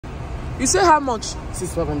You say how much?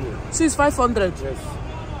 6,500. 6,500. Yes.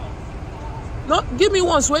 No, give me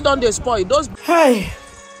ones where don't they spoil those. Hi,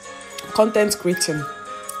 content creating.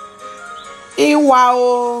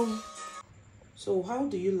 Wow. So how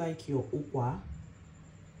do you like your ukwa?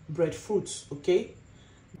 Breadfruit, okay?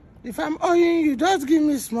 If I'm owing you, just give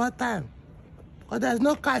me small time. Because there's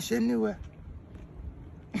no cash anywhere.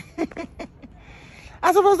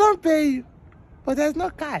 I suppose don't pay you. But there's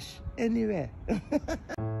no cash anywhere.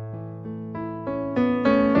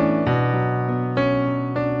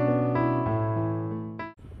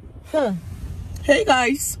 Hey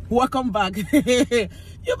guys, welcome back. You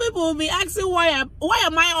people will be asking why am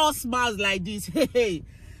I all smiles like this?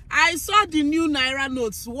 I saw the new Naira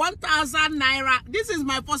notes, 1,000 Naira. This is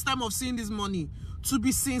my first time of seeing this money. To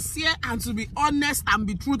be sincere and to be honest and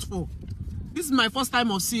be truthful. This is my first time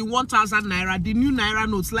of seeing 1,000 Naira. The new Naira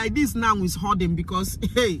notes like this now is hoarding because,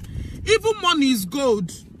 hey, even money is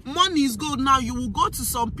gold. Money is gold now. You will go to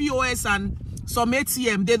some POS and some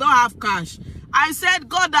ATM. They don't have cash. I said,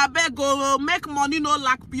 God, I beg, go make money no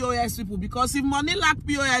lack POS people, because if money lack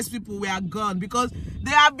POS people, we are gone, because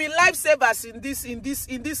they have been lifesavers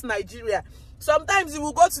in this Nigeria. Sometimes you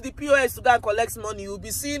will go to the POS to go and collect money. You will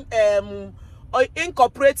be seeing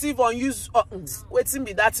incooperative unused waiting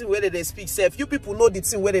be that thing where they speak safe. You people know the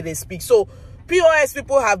thing where they speak. So POS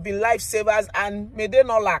people have been lifesavers and may they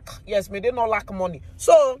not lack. Yes, may they not lack money.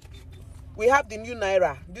 So we have the new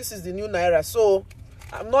Naira. This is the new Naira. So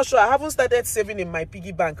I'm not sure. I haven't started saving in my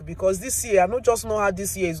piggy bank because this year, I don't just know how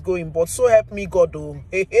this year is going, but so help me God. Oh.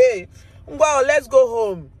 Hey. Well, let's go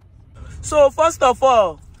home. So first of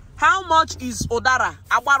all, how much is Odara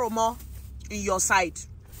Abaromo in your side?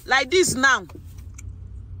 Like this now,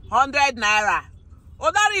 100 Naira.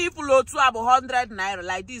 Odara if you to about 100 Naira,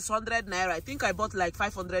 like this 100 Naira. I think I bought like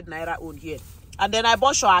 500 Naira on here. And then I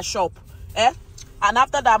bought a shop. And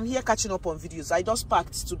after that, I'm here catching up on videos. I just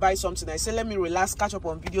packed to buy something. I said, let me relax, catch up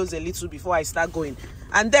on videos a little before I start going.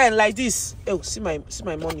 And then like this, oh, see my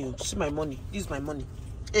money, oh, see my money. This is my money.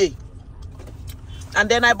 Hey. And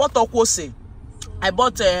then I bought okwose. I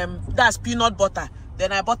bought that's peanut butter.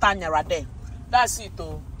 Then I bought anyara there. That's it.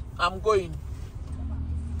 Oh, I'm going.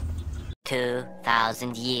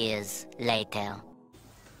 2,000 years later.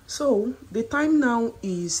 So the time now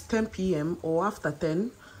is 10 p.m. or after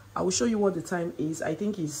 10. I will show you what the time is. I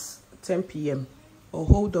think it's 10 p.m. Oh,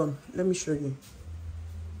 hold on. Let me show you.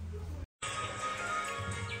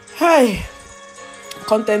 Hi.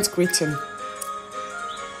 Content creating.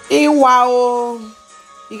 Wow.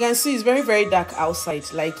 You can see it's very, very dark outside.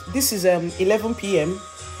 Like this is 11 p.m.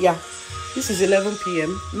 Yeah, this is 11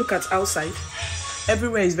 p.m. Look at outside.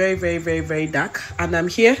 Everywhere is very, very, very, very dark. And I'm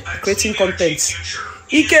here creating content.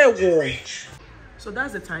 So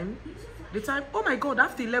that's the time. The time, oh my God,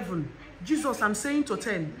 after 11. Jesus, I'm saying to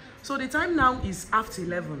 10. So the time now is after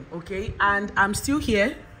 11, okay? And I'm still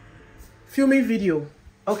here filming video,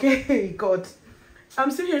 okay? God,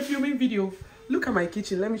 I'm still here filming video. Look at my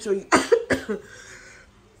kitchen. Let me show you.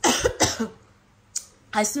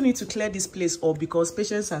 I still need to clear this place up because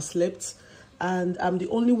patients have slept and I'm the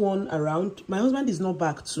only one around. My husband is not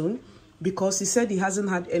back soon because he said he hasn't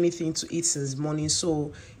had anything to eat since morning.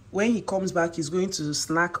 So when he comes back, he's going to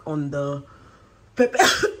snack on the pepper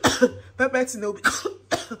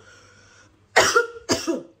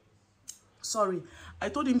Sorry, I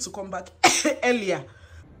told him to come back earlier.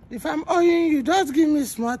 If I'm owing you, just give me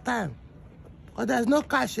small time. Because there's no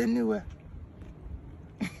cash anywhere.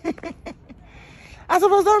 I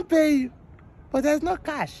suppose don't pay you. But there's no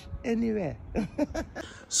cash anywhere.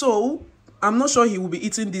 So I'm not sure he will be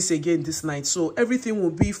eating this again this night. So everything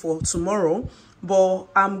will be for tomorrow. But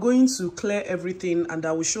I'm going to clear everything and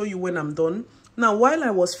I will show you when I'm done. Now, while I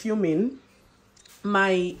was filming,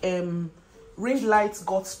 my ring light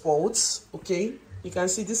got spoiled. Okay, you can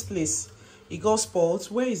see this place. It got spoiled.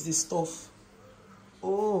 Where is the stuff?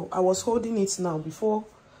 Oh, I was holding it now before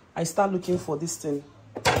I start looking for this thing.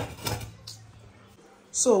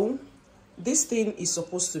 So, this thing is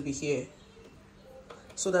supposed to be here.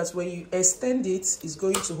 So that when you extend it, it's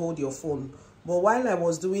going to hold your phone. But while I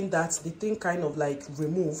was doing that, the thing kind of like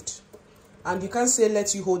removed. And you can't say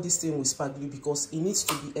let you hold this thing with spaghetti because it needs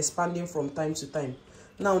to be expanding from time to time.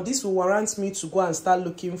 Now, this will warrant me to go and start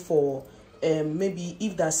looking for maybe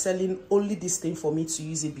if they're selling only this thing for me to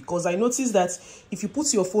use it. Because I noticed that if you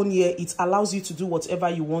put your phone here, it allows you to do whatever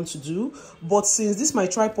you want to do. But since this my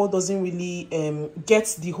tripod doesn't really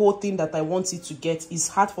get the whole thing that I want it to get, it's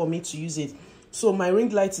hard for me to use it. So my ring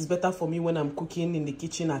light is better for me when I'm cooking in the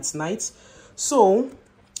kitchen at night. So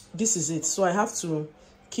this is it. So I have to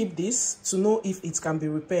keep this to know if it can be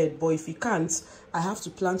repaired. But if it can't, I have to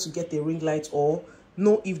plan to get a ring light or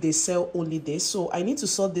know if they sell only this. So I need to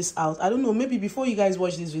sort this out. I don't know, maybe before you guys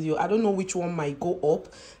watch this video, I don't know which one might go up,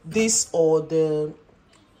 this or the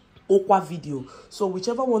Ukwa video. So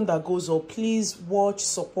whichever one that goes up, please watch,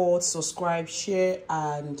 support, subscribe, share,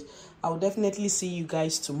 and I'll definitely see you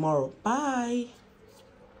guys tomorrow. Bye.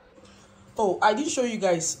 Oh, I didn't show you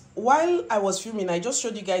guys while I was filming. I just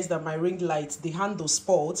showed you guys that my ring light, the handle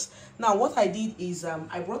spots. Now what I did is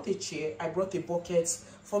I brought a chair, I brought a bucket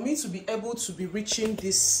for me to be able to be reaching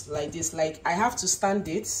this like this. Like I have to stand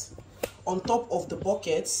it on top of the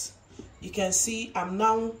bucket. You can see I'm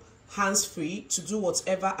now hands-free to do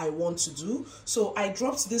whatever I want to do. So I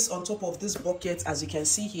dropped this on top of this bucket, as you can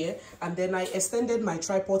see here, and then I extended my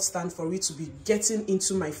tripod stand for it to be getting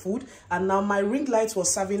into my food, and now my ring light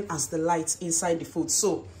was serving as the light inside the food.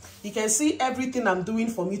 So you can see everything I'm doing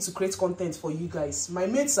for me to create content for you guys. My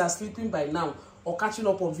mates are sleeping by now or catching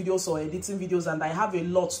up on videos or editing videos, and I have a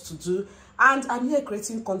lot to do, and I'm here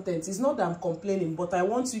creating content. It's not that I'm complaining, but I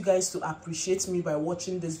want you guys to appreciate me by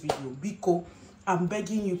watching this video, because I'm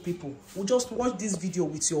begging you people, will just watch this video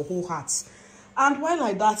with your whole heart. And while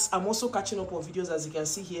like that, I'm also catching up on videos. As you can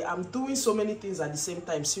see here, I'm doing so many things at the same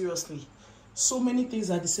time. Seriously, so many things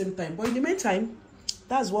at the same time. But in the meantime,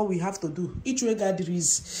 that's what we have to do. Each way God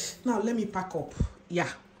is. Now let me pack up. Yeah,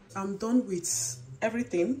 I'm done with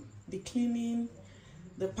everything, the cleaning,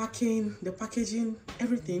 the packing, the packaging,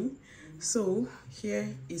 everything. So here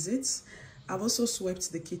is it. I've also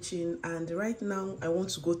swept the kitchen, and right now I want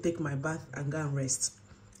to go take my bath and go and rest.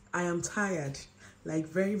 I am tired, like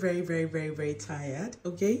very tired.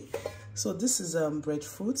 Okay, so this is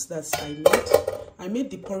breadfruit that I made. I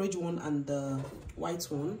made the porridge one and the white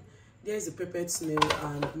one. There's a peppered snail,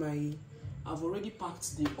 and I've already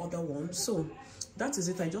packed the other one. So that is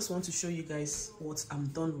it. I just want to show you guys what I'm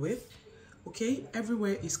done with. Okay,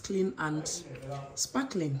 everywhere is clean and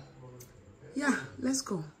sparkling. Yeah, let's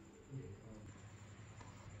go.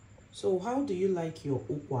 So how do you like your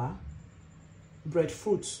ukwa?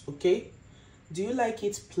 Breadfruit, okay? Do you like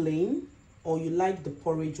it plain or you like the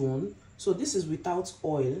porridge one? So this is without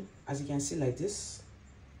oil, as you can see like this.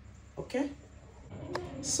 Okay?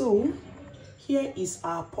 So here is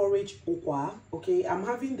our porridge ukwa. Okay, I'm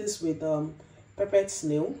having this with peppered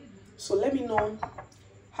snail. So let me know,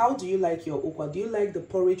 how do you like your ukwa? Do you like the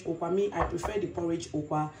porridge ukwa? Me, I prefer the porridge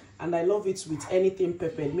ukwa, and I love it with anything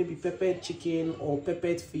peppered, maybe peppered chicken or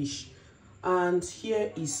peppered fish. And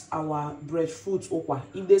here is our breadfruit ukwa.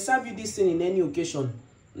 If they serve you this thing in any occasion,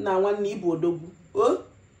 now one Igbo dogu,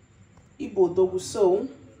 Igbo dogu. So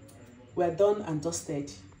we're done and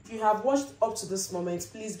dusted. If you have watched up to this moment,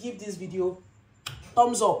 please give this video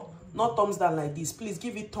thumbs up, not thumbs down like this. Please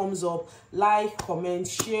give it thumbs up, like, comment,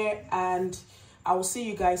 share, and I will see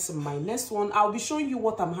you guys in my next one. I'll be showing you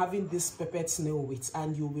what I'm having this peppered snail with,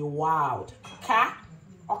 and you'll be wowed. Okay?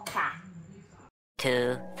 Okay.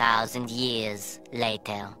 2,000 years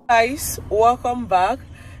later. Guys, welcome back.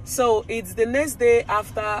 So it's the next day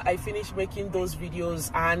after I finished making those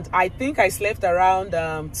videos, and I think I slept around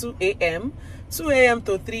 2 a.m.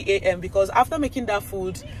 to 3 a.m. because after making that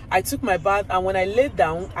food, I took my bath, and when I laid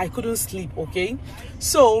down, I couldn't sleep. Okay,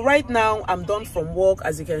 so right now I'm done from work.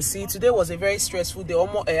 As you can see, today was a very stressful day.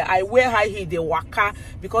 I wear high heel, the waka,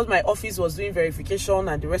 because my office was doing verification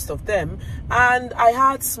and the rest of them, and I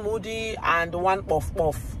had smoothie and one puff.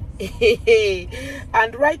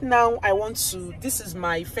 And right now I want to, this is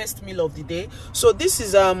my first meal of the day. So this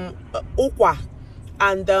is ukwa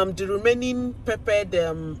and the remaining peppered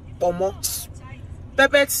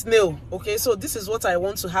peppered snail. Okay, so this is what I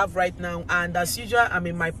want to have right now, and as usual, I'm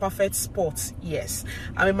in my perfect spot. Yes,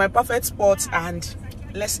 I'm in my perfect spot, and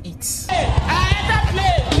let's eat.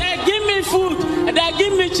 They give me food, they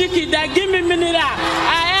give me chicken, they give me mineral.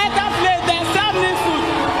 I ate that place, they serve me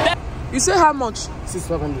food. You say how much?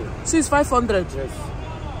 6,500. 6,500. Yes.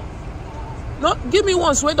 No, give me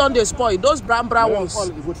ones where don't they spoil. Those brown ones.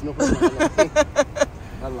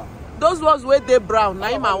 Those ones where they brown. Now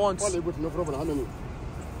I want.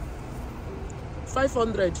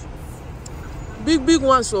 500. Big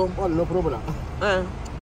ones, so. No problem.